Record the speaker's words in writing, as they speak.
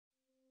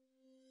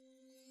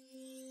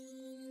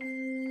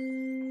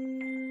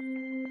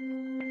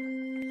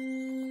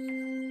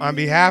On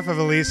behalf of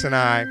Elise and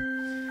I,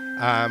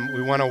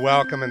 we want to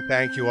welcome and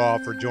thank you all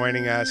for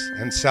joining us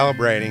and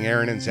celebrating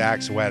Erin and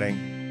Zach's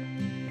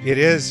wedding. It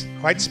is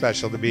quite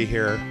special to be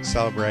here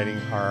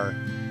celebrating our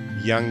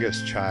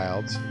youngest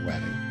child's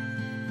wedding.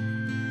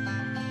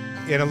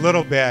 In a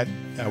little bit,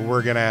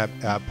 we're going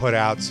to put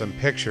out some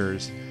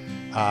pictures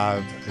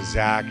of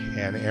Zach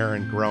and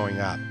Erin growing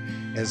up.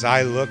 As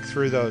I look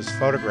through those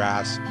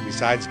photographs,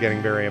 besides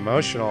getting very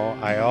emotional,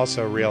 I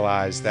also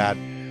realize that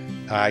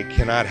I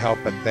cannot help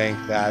but think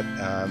that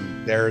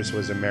theirs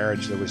was a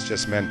marriage that was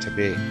just meant to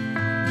be.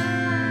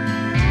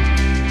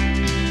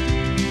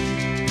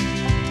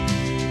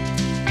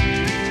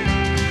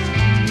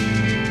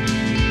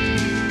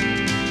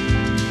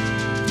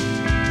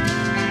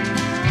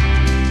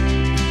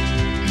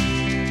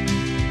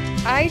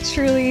 I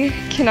truly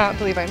cannot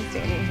believe I'm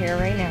standing here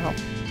right now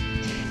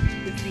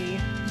to see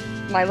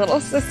my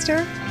little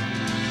sister.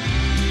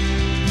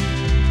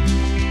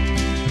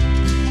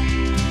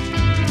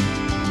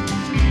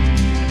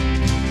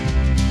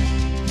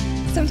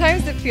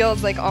 Sometimes it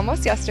feels like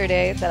almost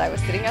yesterday that I was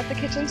sitting at the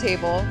kitchen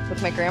table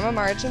with my grandma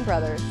Marge and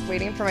brothers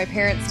waiting for my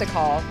parents to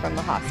call from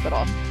the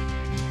hospital.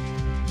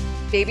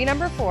 Baby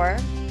number 4,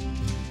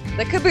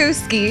 the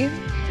Kabuski,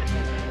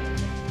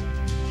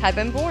 had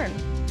been born.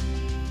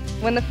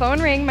 When the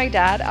phone rang, my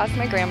dad asked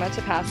my grandma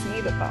to pass me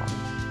the phone.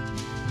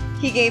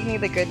 He gave me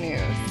the good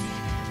news.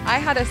 I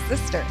had a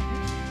sister,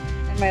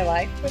 and my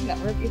life would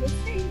never be the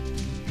same.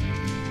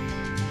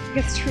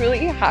 Because truly,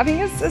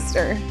 having a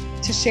sister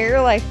to share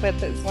your life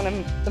with is one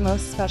of the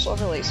most special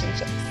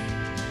relationships.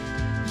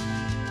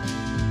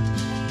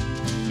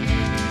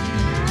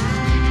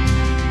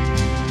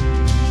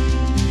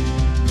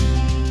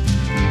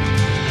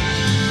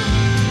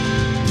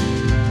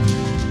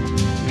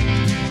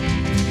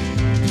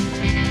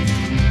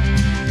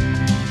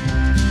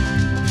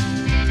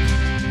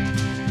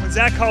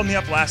 Zach called me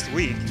up last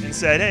week and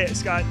said, "Hey,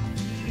 Scott,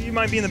 do you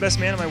mind being the best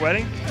man at my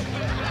wedding?"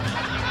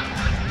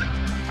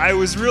 I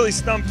was really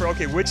stumped for,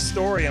 okay, which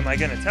story am I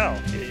going to tell?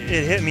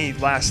 It hit me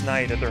last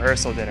night at the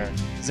rehearsal dinner.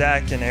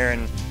 Zach and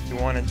Erin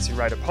wanted to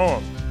write a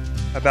poem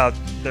about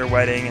their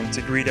wedding and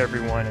to greet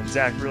everyone, and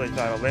Zach really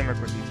thought a limerick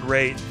would be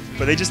great,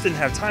 but they just didn't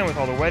have time with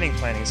all the wedding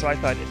planning. So I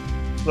thought,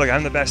 look,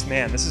 I'm the best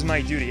man. This is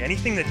my duty.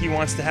 Anything that he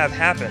wants to have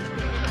happen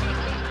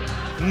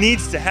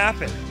needs to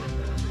happen.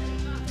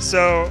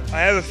 So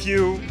I have a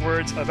few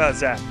words about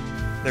Zach.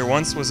 There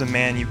once was a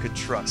man you could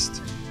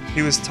trust.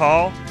 He was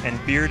tall and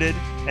bearded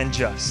and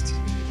just.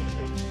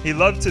 He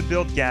loved to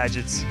build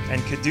gadgets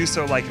and could do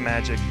so like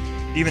magic,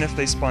 even if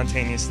they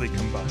spontaneously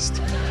combust.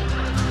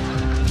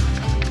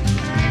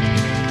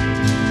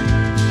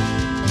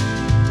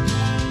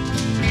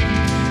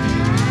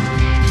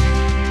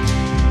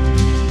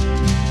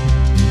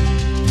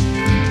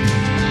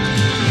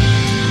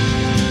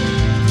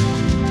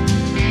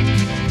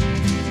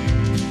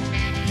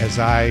 As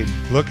I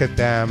look at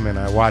them and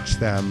I watch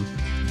them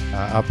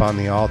up on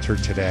the altar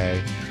today,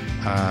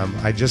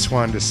 I just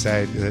wanted to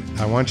say that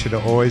I want you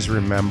to always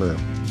remember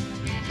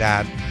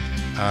that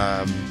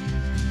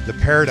the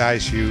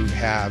paradise you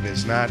have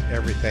is not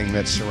everything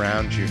that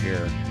surrounds you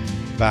here,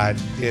 but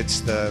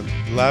it's the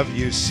love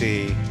you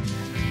see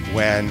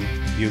when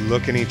you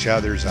look in each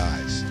other's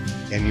eyes,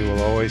 and you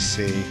will always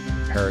see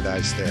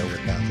paradise there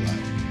with that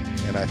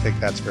love. And I think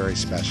that's very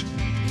special.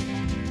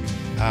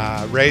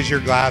 Raise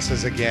your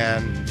glasses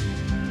again.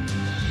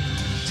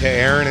 To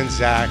Erin and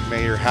Zach,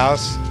 may your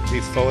house be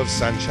full of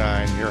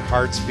sunshine, your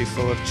hearts be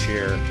full of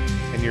cheer,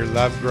 and your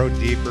love grow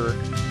deeper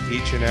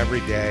each and every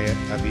day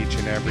of each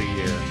and every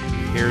year.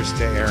 Here's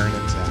to Erin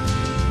and Zach.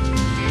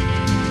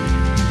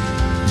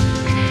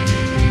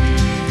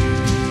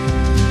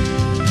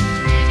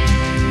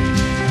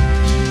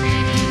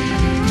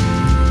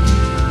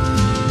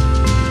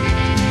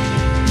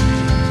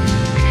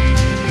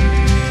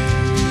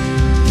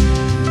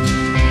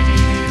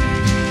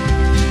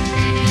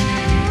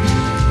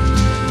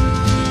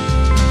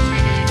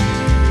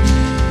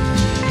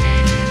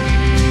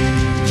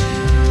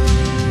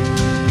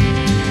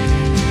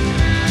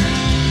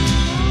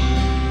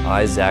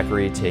 I,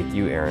 Zachary, take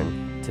you,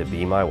 Erin, to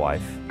be my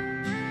wife.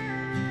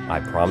 I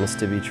promise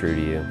to be true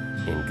to you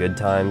in good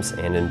times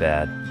and in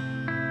bad,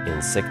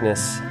 in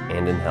sickness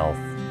and in health.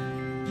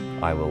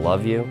 I will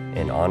love you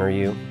and honor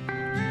you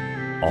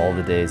all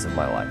the days of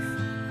my life.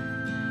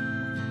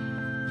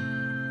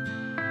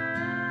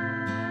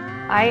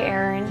 I,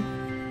 Erin,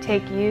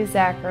 take you,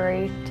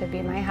 Zachary, to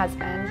be my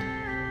husband.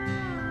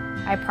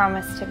 I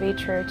promise to be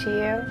true to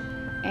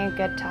you in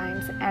good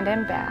times and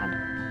in bad,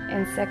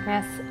 in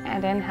sickness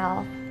and in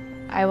health.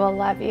 I will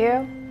love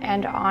you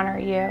and honor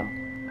you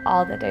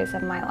all the days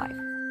of my life.